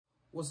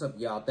What's up,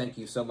 y'all? Thank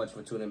you so much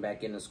for tuning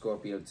back into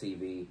Scorpio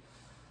TV.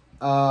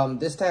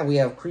 This time we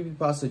have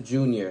Creepypasta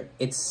Jr.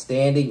 It's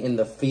Standing in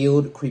the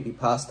Field.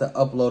 Creepypasta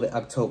uploaded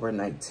October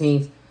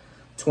 19th,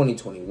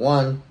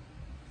 2021.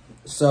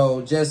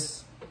 So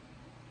just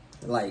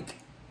like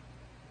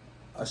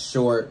a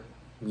short,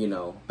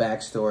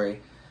 backstory.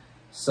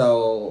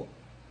 So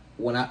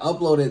when I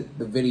uploaded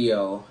the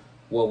video,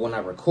 when I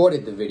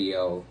recorded the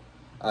video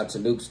to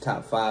Luke's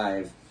Top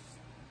 5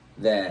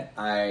 that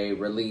I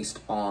released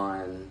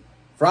on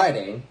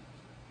Friday,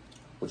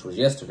 which was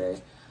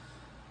yesterday,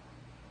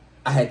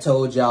 I had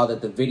told y'all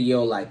that the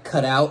video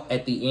cut out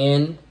at the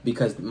end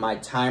because my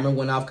timer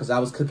went off because I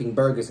was cooking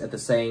burgers at the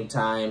same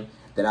time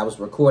that I was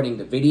recording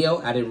the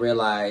video. I didn't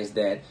realize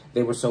that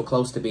they were so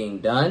close to being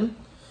done.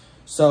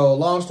 So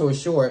long story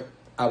short,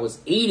 I was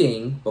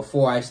eating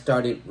before I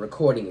started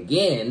recording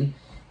again,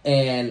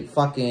 and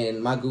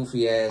fucking my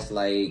goofy ass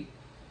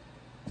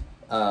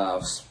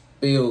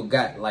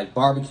got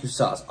barbecue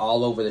sauce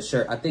all over the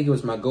shirt. I think it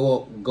was my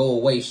go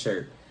away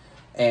shirt.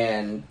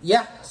 And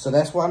yeah, so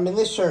that's why I'm in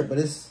this shirt. But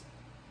it's,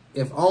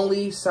 if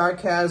only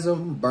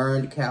sarcasm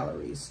burned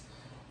calories,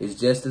 it's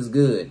just as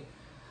good.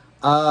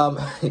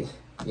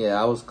 Yeah,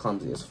 I was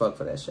clumsy as fuck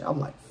for that shit. I'm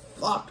like,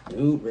 fuck,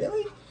 dude,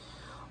 really?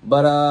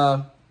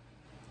 But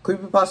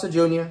Creepypasta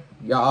Jr.,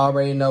 y'all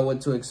already know what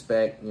to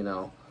expect,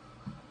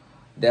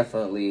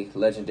 Definitely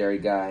legendary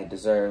guy,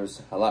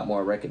 deserves a lot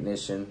more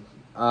recognition.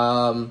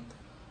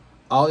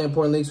 All the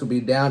important links will be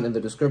down in the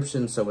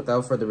description, so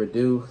without further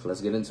ado, let's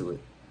get into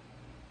it.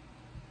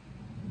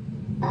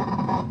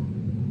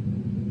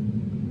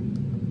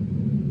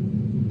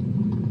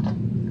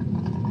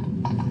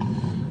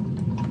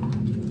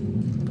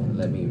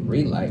 Let me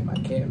relight my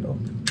candle.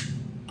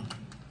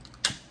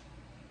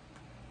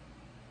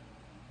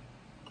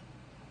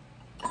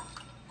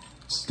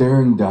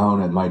 Staring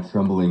down at my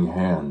trembling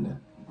hand,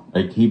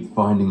 I keep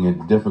finding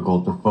it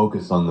difficult to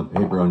focus on the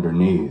paper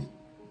underneath.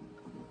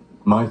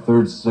 My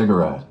third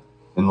cigarette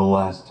in the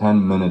last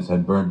 10 minutes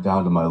had burnt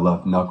down to my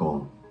left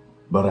knuckle,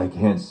 but I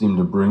can't seem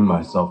to bring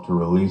myself to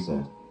release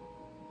it.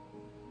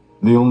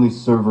 The only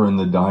server in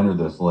the diner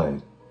this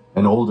late,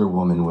 an older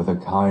woman with a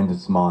kind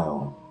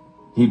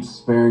smile, keeps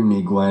sparing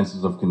me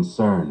glances of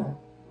concern.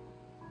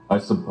 I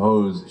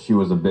suppose she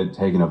was a bit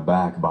taken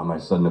aback by my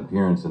sudden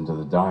appearance into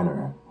the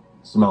diner,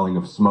 smelling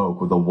of smoke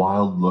with a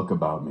wild look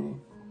about me.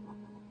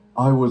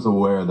 I was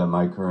aware that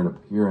my current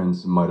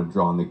appearance might have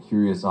drawn the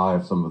curious eye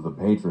of some of the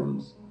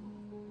patrons,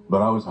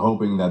 but I was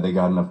hoping that they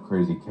got enough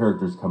crazy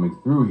characters coming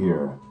through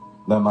here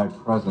that my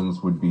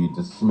presence would be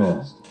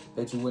dismissed.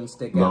 Bet you wouldn't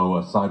stick out. Though,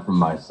 aside from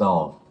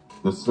myself,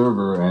 the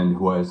server and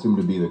who I assume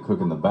to be the cook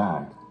in the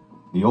back,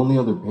 the only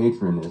other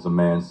patron is a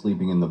man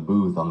sleeping in the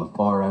booth on the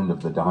far end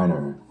of the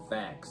diner.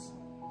 Facts.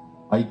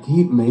 I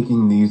keep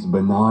making these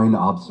benign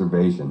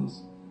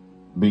observations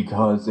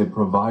because it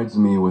provides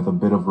me with a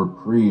bit of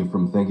reprieve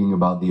from thinking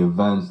about the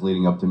events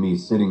leading up to me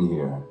sitting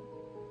here.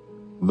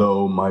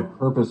 Though my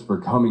purpose for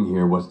coming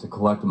here was to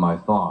collect my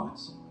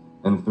thoughts,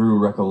 and through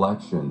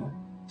recollection,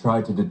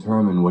 try to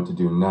determine what to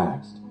do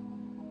next.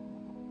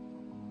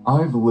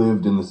 I've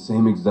lived in the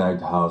same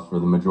exact house for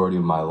the majority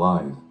of my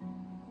life.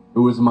 It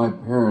was my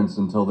parents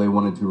until they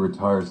wanted to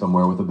retire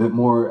somewhere with a bit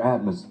more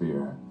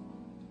atmosphere.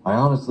 I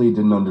honestly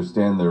didn't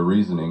understand their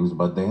reasonings,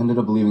 but they ended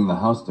up leaving the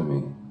house to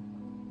me.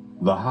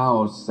 The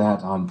house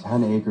sat on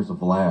 10 acres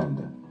of land,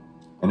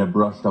 and it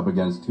brushed up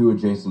against 2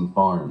 adjacent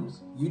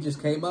farms. You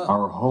just came up.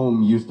 Our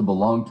home used to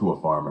belong to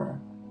a farmer,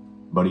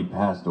 but he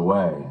passed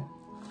away,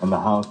 and the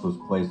house was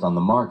placed on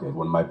the market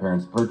when my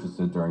parents purchased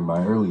it during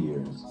my early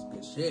years.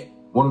 Good shit.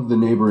 One of the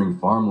neighboring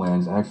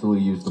farmlands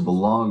actually used to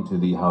belong to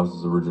the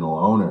house's original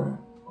owner,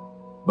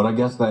 but I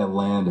guess that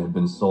land had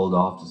been sold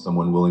off to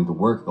someone willing to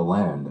work the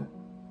land.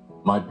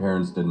 My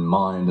parents didn't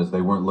mind, as they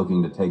weren't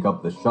looking to take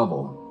up the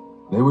shovel.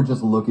 They were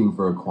just looking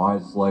for a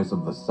quiet slice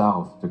of the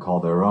South to call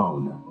their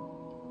own.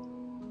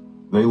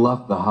 They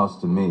left the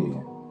house to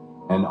me,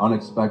 an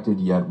unexpected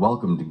yet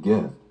welcomed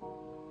gift.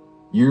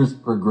 Years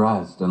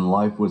progressed and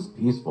life was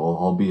peaceful,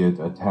 albeit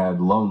a tad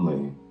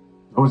lonely.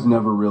 I was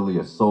never really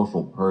a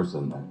social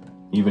person,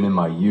 even in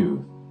my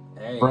youth.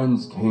 Hey.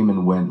 Friends came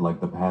and went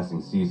like the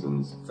passing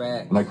seasons.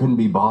 Facts. And I couldn't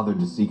be bothered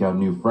to seek out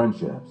new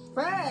friendships.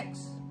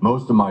 Facts.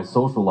 Most of my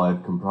social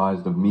life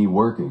comprised of me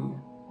working.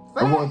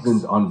 Facts. I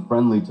wasn't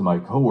unfriendly to my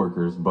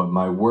coworkers, but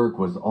my work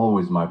was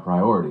always my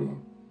priority.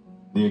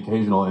 The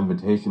occasional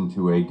invitation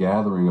to a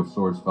gathering of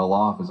sorts fell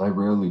off, as I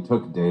rarely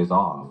took days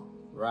off.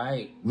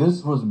 Right.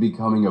 This was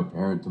becoming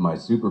apparent to my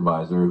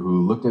supervisor,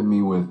 who looked at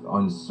me with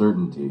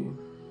uncertainty.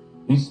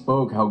 He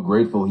spoke how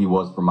grateful he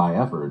was for my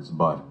efforts,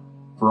 but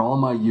for all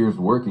my years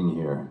working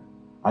here,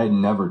 I had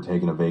never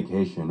taken a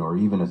vacation or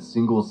even a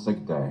single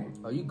sick day.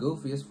 Oh, you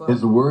goofy as fuck.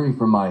 His worry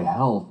for my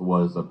health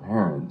was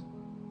apparent,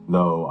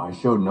 though I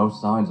showed no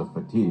signs of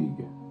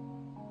fatigue.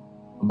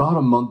 About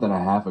a month and a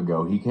half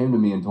ago, he came to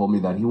me and told me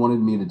that he wanted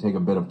me to take a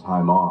bit of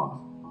time off.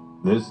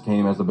 This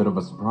came as a bit of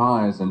a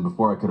surprise, and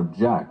before I could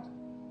object,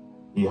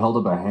 he held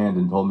up a hand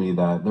and told me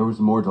that there was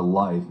more to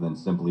life than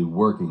simply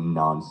working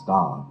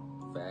non-stop.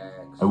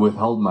 Facts. I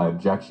withheld my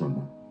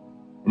objection.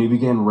 and he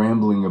began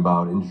rambling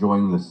about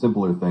enjoying the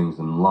simpler things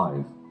in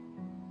life.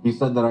 He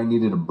said that I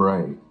needed a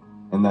break,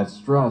 and that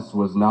stress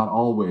was not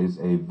always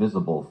a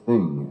visible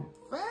thing.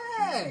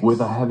 Facts.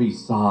 With a heavy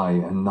sigh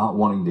and not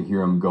wanting to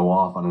hear him go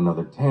off on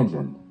another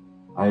tangent,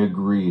 I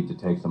agreed to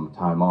take some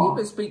time off. You've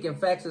been speaking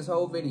facts this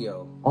whole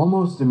video.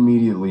 Almost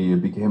immediately,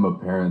 it became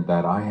apparent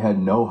that I had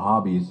no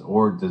hobbies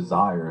or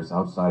desires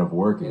outside of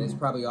working. And it's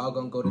probably all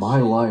gonna go to My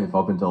shit. life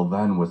up until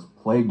then was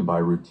plagued by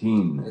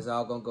routine. It's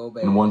all gonna go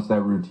bad. And once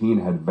that routine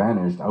had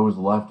vanished, I was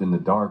left in the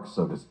dark,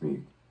 so to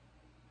speak.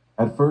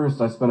 At first,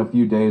 I spent a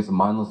few days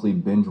mindlessly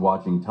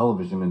binge-watching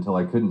television until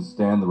I couldn't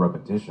stand the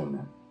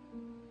repetition.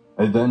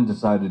 I then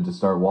decided to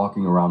start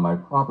walking around my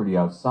property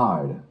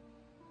outside.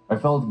 I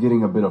felt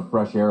getting a bit of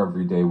fresh air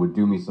every day would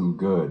do me some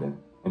good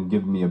and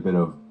give me a bit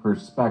of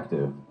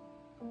perspective.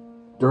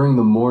 During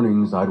the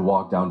mornings, I'd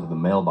walk down to the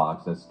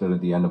mailbox that stood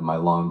at the end of my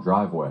long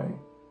driveway,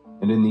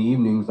 and in the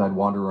evenings, I'd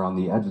wander around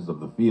the edges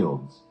of the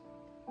fields.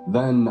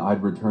 Then,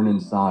 I'd return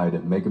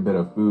inside, make a bit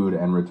of food,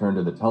 and return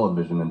to the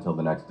television until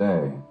the next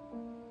day.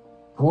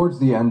 Towards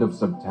the end of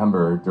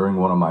September, during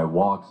one of my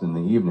walks in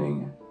the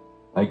evening,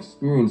 I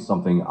experienced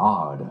something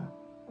odd.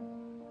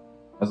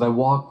 As I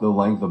walked the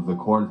length of the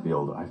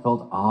cornfield, I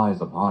felt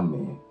eyes upon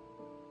me,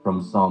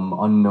 from some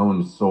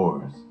unknown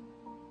source.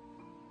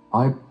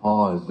 I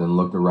paused and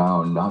looked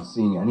around, not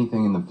seeing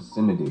anything in the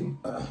vicinity.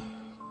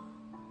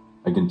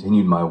 I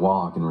continued my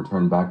walk and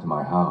returned back to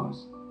my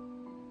house.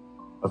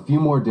 A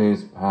few more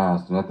days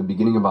passed, and at the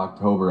beginning of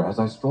October, as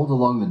I strolled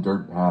along the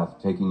dirt path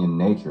taking in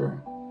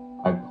nature,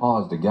 I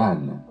paused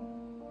again.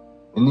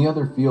 In the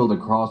other field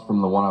across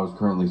from the one I was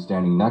currently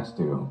standing next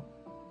to,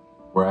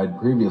 where I had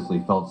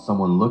previously felt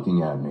someone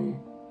looking at me,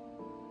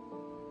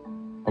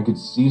 I could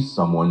see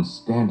someone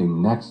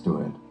standing next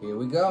to it. Here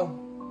we go.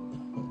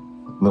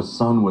 The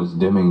sun was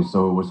dimming,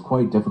 so it was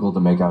quite difficult to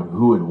make out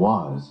who it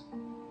was.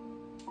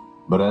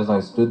 But as I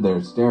stood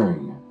there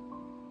staring,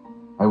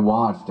 I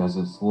watched as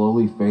it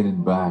slowly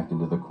faded back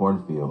into the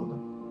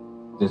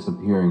cornfield,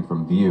 disappearing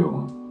from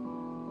view.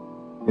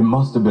 It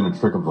must have been a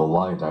trick of the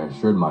light, I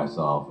assured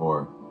myself,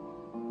 or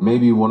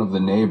maybe one of the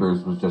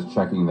neighbors was just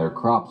checking their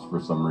crops for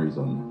some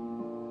reason.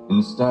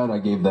 Instead, I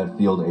gave that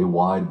field a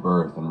wide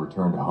berth and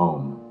returned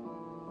home.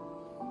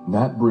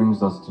 That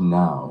brings us to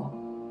now.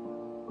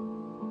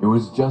 It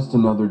was just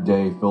another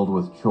day filled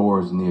with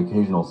chores and the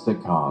occasional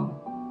sitcom.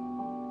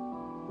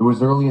 It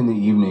was early in the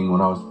evening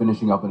when I was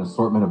finishing up an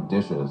assortment of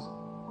dishes.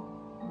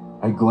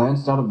 I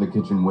glanced out of the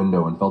kitchen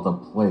window and felt a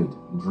plate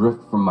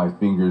drift from my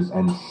fingers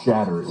and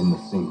shatter in the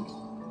sink.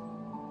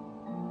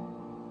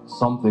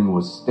 Something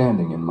was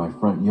standing in my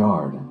front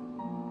yard.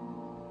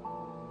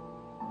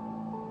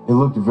 It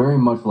looked very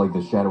much like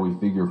the shadowy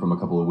figure from a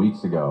couple of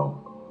weeks ago.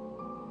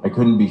 I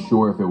couldn't be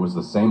sure if it was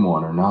the same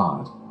one or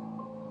not.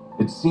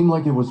 It seemed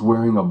like it was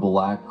wearing a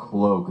black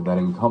cloak that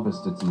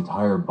encompassed its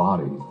entire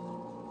body.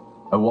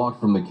 I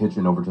walked from the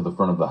kitchen over to the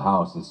front of the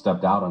house and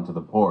stepped out onto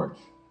the porch.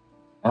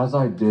 As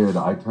I did,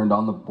 I turned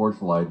on the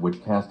porch light,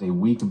 which cast a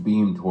weak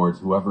beam towards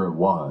whoever it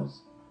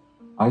was.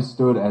 I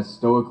stood as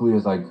stoically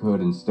as I could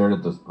and stared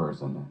at this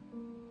person.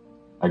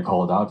 I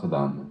called out to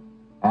them,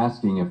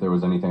 asking if there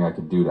was anything I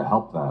could do to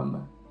help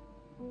them.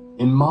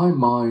 In my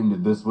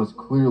mind, this was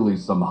clearly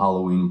some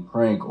Halloween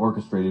prank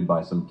orchestrated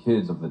by some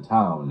kids of the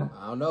town.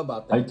 I don't know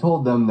about that. I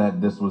told them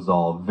that this was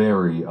all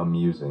very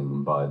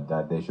amusing, but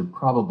that they should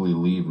probably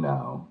leave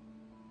now.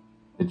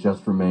 It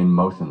just remained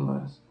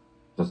motionless,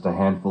 just a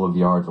handful of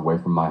yards away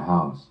from my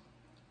house.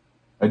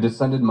 I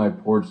descended my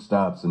porch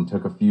steps and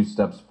took a few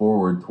steps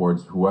forward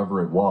towards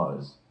whoever it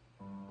was.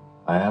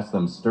 I asked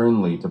them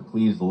sternly to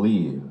please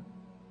leave,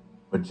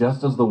 but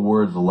just as the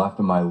words left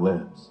my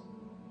lips,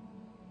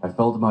 I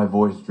felt my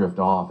voice drift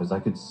off as I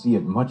could see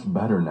it much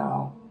better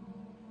now.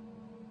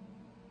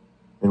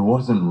 It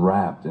wasn't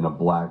wrapped in a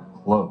black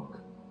cloak.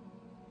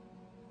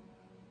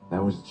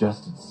 That was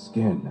just its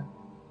skin.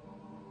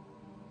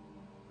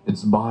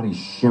 Its body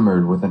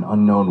shimmered with an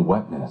unknown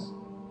wetness.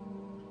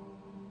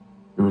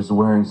 It was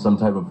wearing some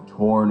type of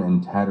torn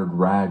and tattered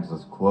rags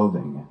as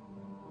clothing.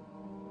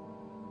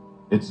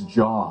 Its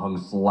jaw hung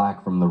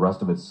slack from the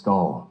rest of its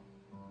skull.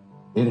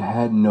 It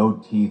had no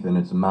teeth in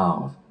its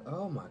mouth.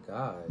 Oh my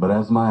God. But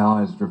as my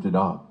eyes drifted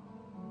up,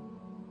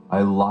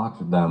 I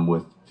locked them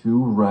with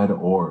two red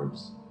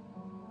orbs.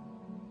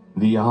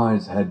 The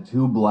eyes had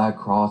two black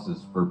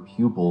crosses for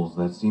pupils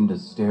that seemed to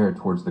stare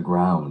towards the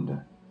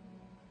ground.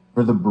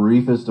 For the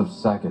briefest of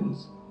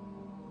seconds,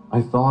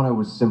 I thought I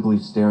was simply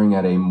staring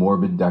at a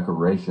morbid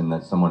decoration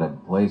that someone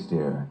had placed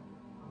here.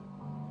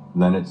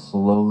 Then it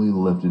slowly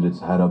lifted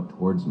its head up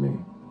towards me.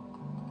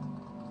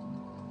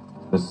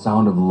 The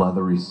sound of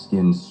leathery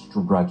skin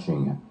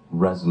stretching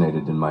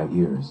resonated in my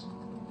ears.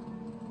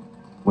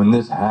 When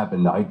this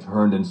happened, I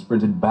turned and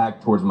sprinted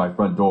back towards my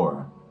front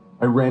door.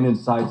 I ran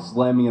inside,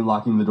 slamming and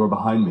locking the door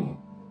behind me.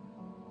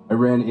 I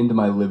ran into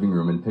my living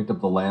room and picked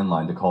up the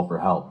landline to call for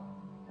help.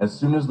 As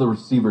soon as the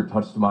receiver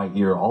touched my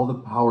ear, all the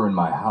power in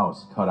my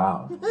house cut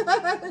out.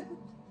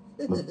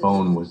 The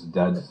phone was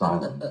dead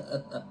silent.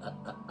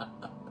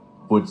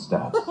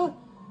 Footsteps.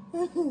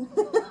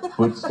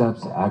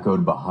 Footsteps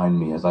echoed behind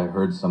me as I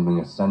heard something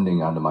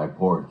ascending onto my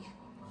porch.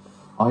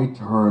 I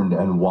turned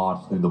and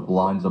watched through the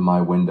blinds of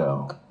my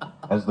window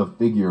as the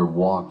figure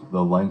walked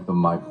the length of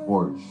my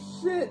porch.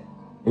 Shit.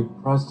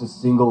 It pressed a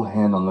single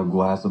hand on the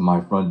glass of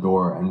my front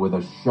door, and with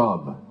a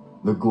shove,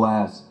 the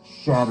glass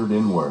shattered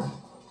inward,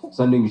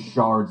 sending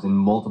shards in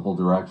multiple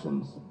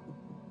directions.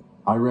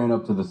 I ran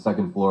up to the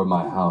second floor of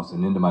my house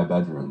and into my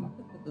bedroom.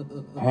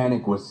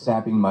 Panic was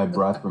sapping my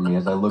breath from me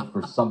as I looked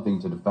for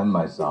something to defend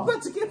myself.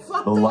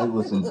 The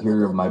lightless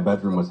interior of my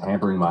bedroom was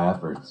hampering my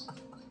efforts.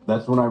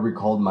 That's when I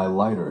recalled my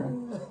lighter.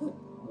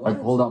 I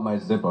pulled out my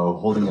Zippo,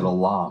 holding it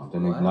aloft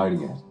and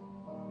igniting it.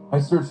 I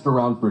searched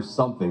around for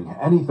something,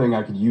 anything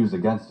I could use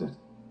against it,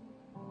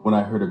 when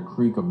I heard a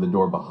creak of the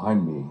door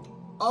behind me.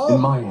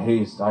 In my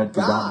haste, I had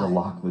forgotten to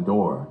lock the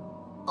door.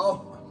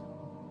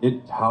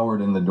 It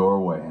towered in the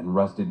doorway and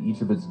rested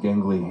each of its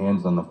gangly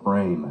hands on the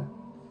frame,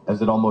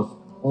 as it almost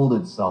pulled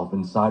itself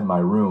inside my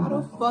room.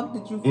 How the fuck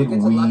did you forget to lock the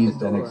door? It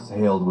wheezed and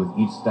exhaled with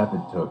each step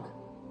it took.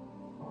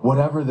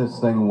 Whatever this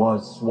thing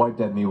was swiped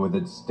at me with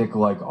its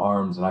stick-like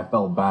arms, and I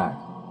fell back,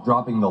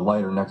 dropping the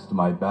lighter next to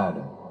my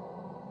bed.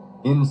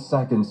 In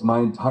seconds, my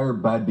entire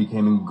bed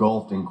became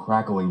engulfed in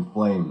crackling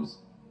flames.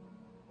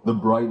 The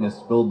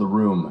brightness filled the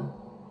room,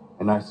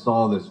 and I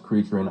saw this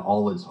creature in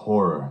all its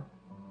horror.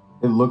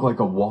 It looked like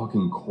a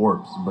walking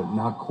corpse, but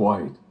not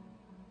quite.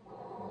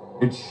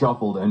 It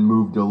shuffled and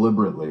moved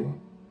deliberately.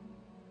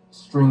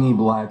 Stringy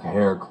black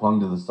hair clung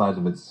to the sides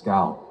of its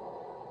scalp,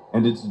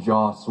 and its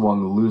jaw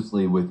swung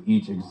loosely with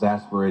each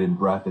exasperated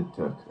breath it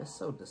took. That's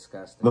so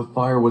disgusting. The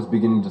fire was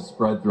beginning to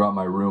spread throughout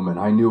my room, and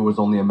I knew it was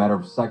only a matter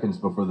of seconds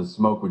before the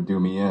smoke would do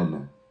me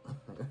in.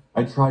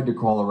 I tried to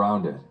crawl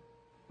around it,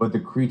 but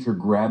the creature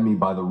grabbed me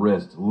by the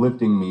wrist,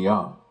 lifting me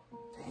up.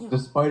 Damn.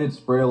 Despite its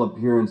frail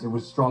appearance, it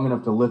was strong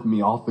enough to lift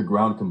me off the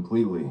ground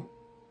completely.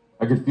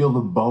 I could feel the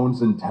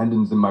bones and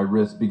tendons in my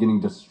wrist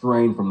beginning to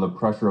strain from the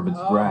pressure of its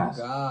grasp.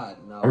 God,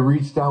 no. I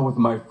reached out with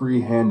my free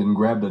hand and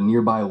grabbed a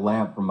nearby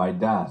lamp from my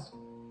desk,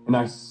 and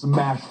I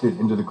smashed it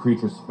into the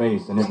creature's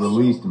face, and it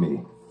released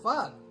me.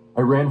 Fuck.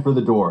 I ran for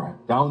the door,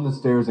 down the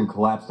stairs, and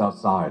collapsed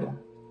outside.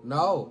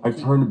 No. I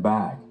turned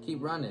back.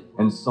 Keep running.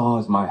 And saw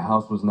as my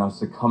house was now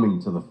succumbing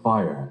to the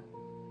fire.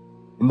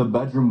 In the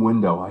bedroom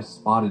window, I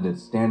spotted it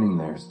standing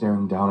there,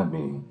 staring down at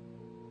me,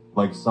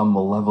 like some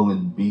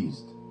malevolent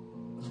beast.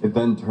 It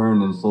then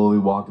turned and slowly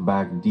walked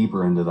back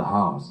deeper into the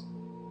house.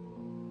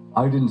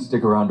 I didn't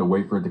stick around to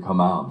wait for it to come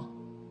out.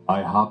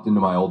 I hopped into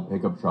my old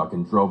pickup truck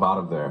and drove out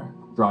of there,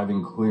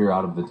 driving clear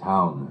out of the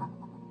town.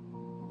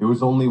 It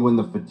was only when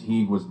the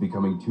fatigue was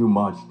becoming too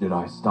much did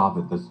I stop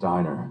at this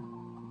diner.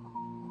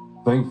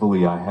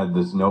 Thankfully, I had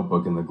this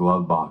notebook in the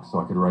glove box so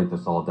I could write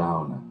this all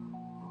down.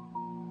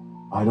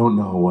 I don't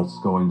know what's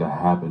going to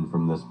happen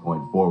from this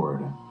point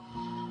forward.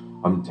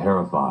 I'm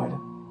terrified,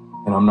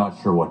 and I'm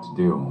not sure what to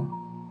do.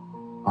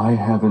 I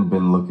haven't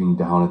been looking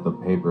down at the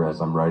paper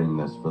as I'm writing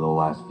this for the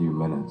last few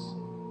minutes,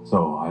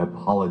 so I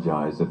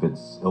apologize if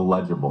it's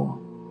illegible.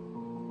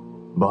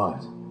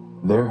 But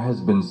there has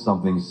been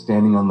something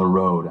standing on the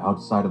road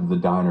outside of the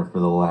diner for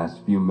the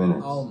last few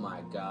minutes. Oh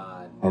my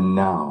God. And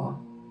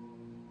now,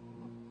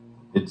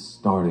 it's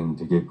starting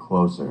to get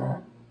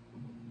closer.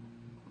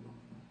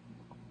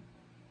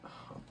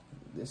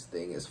 This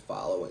thing is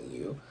following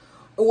you.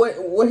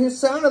 What it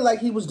sounded like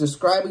he was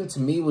describing to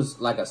me was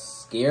like a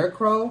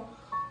scarecrow,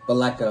 but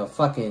like a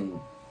fucking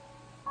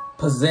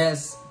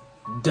possessed,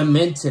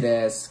 demented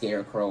ass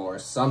scarecrow or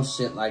some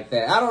shit like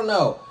that. I don't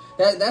know.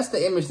 That's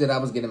the image that I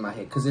was getting in my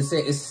head, because it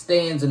said it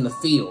stands in the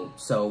field.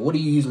 So what do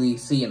you usually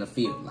see in a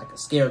field? Like a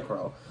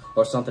scarecrow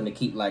or something to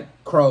keep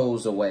like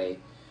crows away,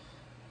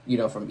 you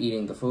know, from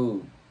eating the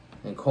food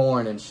and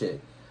corn and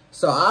shit.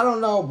 So I don't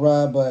know,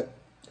 bruh, but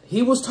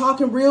he was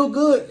talking real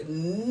good.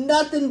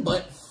 Nothing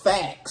but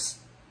facts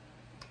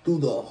through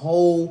the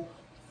whole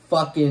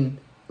fucking,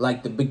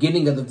 like, the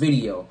beginning of the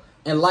video.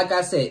 And like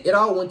I said, it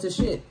all went to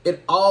shit.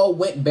 It all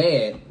went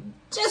bad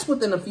just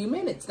within a few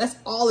minutes. That's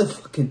all it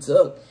fucking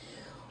took.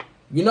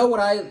 You know what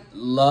I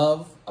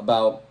love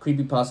about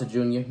Creepypasta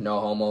Jr.?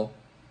 No homo.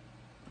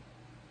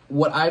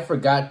 What I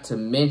forgot to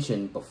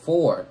mention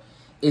before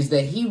is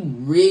that he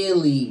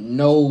really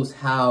knows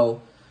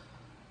how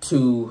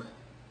to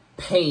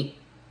paint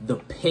the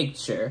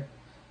picture,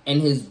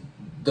 and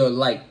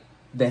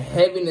the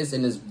heaviness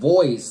in his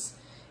voice,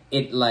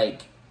 it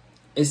like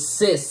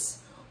assists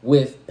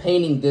with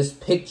painting this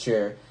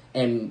picture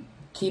and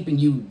keeping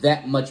you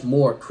that much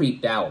more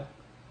creeped out.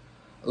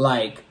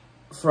 Like,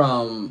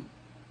 from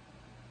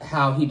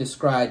how he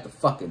described the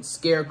fucking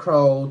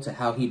scarecrow, to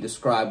how he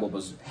described what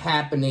was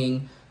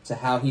happening, to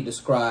how he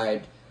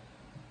described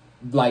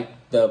like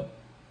the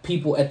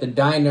people at the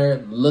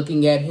diner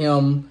looking at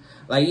him.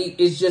 Like,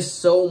 it's just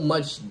so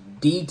much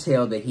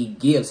detail that he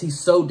gives. He's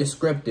so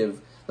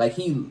descriptive. Like,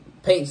 he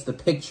paints the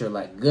picture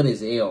like good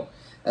as hell.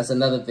 That's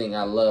another thing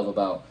I love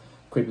about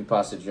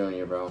Creepypasta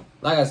Jr., bro.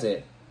 Like I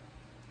said,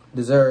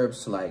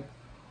 deserves like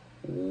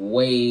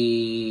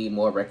way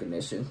more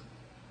recognition.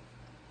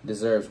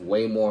 Deserves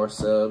way more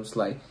subs.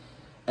 Like,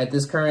 At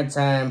this current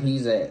time,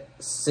 he's at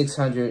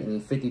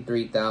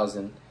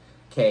 653,000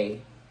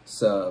 K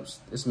subs.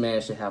 This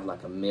man should have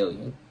like 1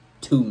 million,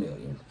 2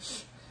 million,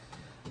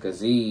 because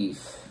he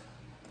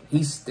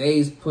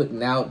stays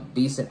putting out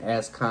decent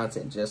ass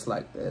content just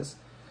like this,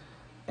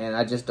 and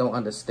I just don't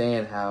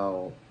understand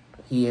how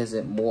he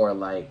isn't more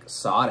like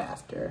sought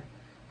after,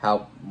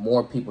 how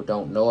more people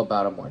don't know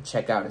about him or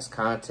check out his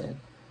content.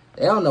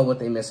 They don't know what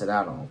they missing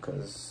out on,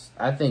 because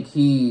I think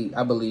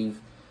I believe,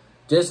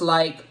 just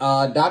like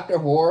Dr.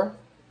 Horror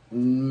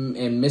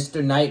and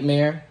Mr.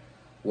 Nightmare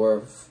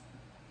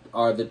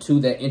are the two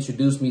that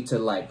introduced me to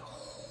like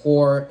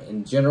horror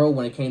in general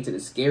when it came to the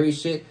scary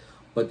shit,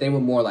 but they were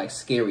more like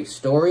scary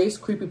stories.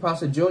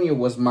 Creepypasta Jr.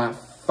 was my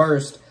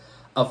first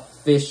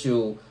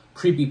official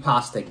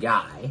creepypasta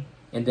guy,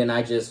 and then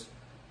I just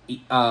you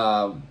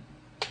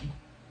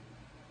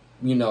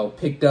know,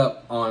 picked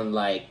up on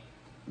like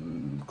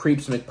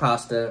Creeps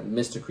McPasta,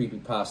 Mr.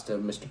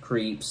 Creepypasta, Mr.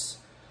 Creeps,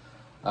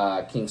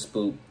 King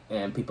Spook,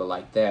 and people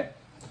like that.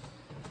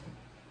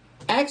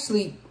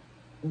 Actually,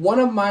 one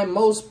of my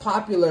most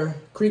popular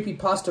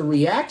creepypasta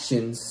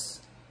reactions,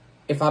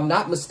 if I'm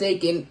not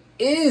mistaken,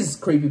 is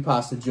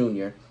Creepypasta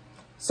Jr.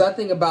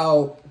 Something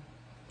about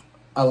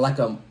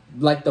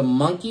like the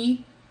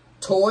monkey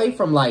toy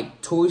from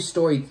like Toy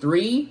Story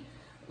 3.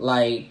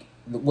 Like,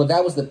 well,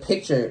 that was the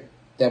picture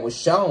that was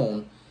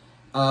shown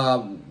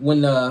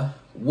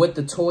what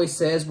the toy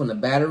says when the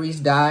batteries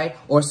die,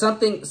 or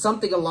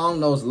something along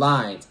those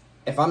lines.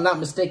 If I'm not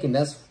mistaken,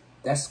 that's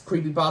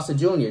Creepypasta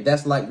Jr.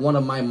 That's like one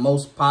of my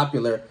most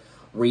popular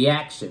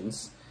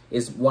reactions.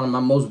 It's one of my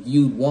most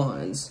viewed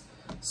ones.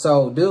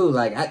 So, dude,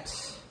 like,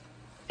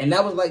 and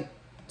that was like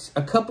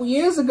a couple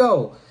years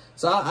ago.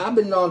 So I've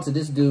been on to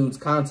this dude's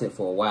content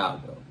for a while,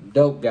 though.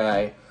 Dope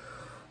guy,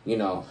 you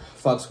know,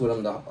 fucks with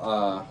him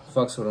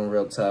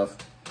real tough.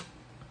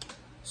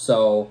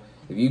 So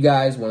if you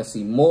guys want to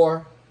see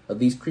more of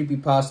these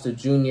Creepypasta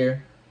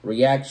Jr.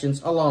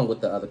 reactions, along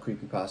with the other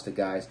Creepypasta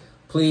guys,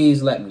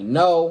 please let me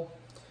know.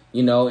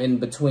 You know, in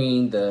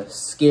between the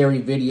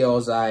scary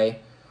videos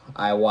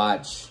I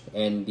watch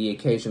and the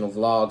occasional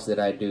vlogs that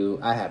I do,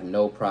 I have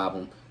no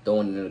problem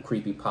throwing in a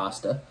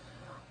Creepypasta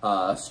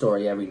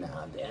story every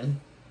now and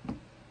then.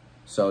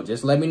 So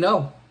just let me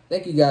know.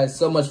 Thank you guys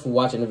so much for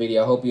watching the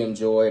video. I hope you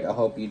enjoyed. I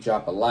hope you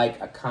drop a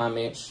like, a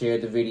comment, share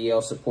the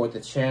video, support the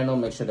channel.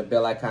 Make sure the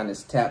bell icon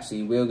is tapped so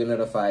you will get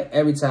notified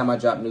every time I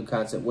drop new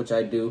content, which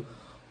I do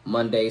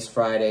Mondays,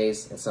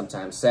 Fridays, and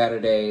sometimes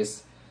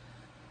Saturdays.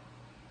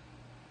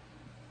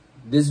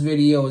 This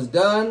video is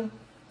done.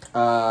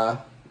 I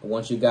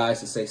want you guys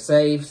to stay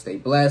safe, stay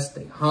blessed,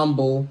 stay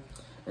humble.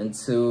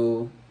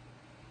 Until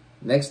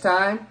next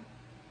time,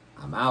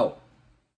 I'm out.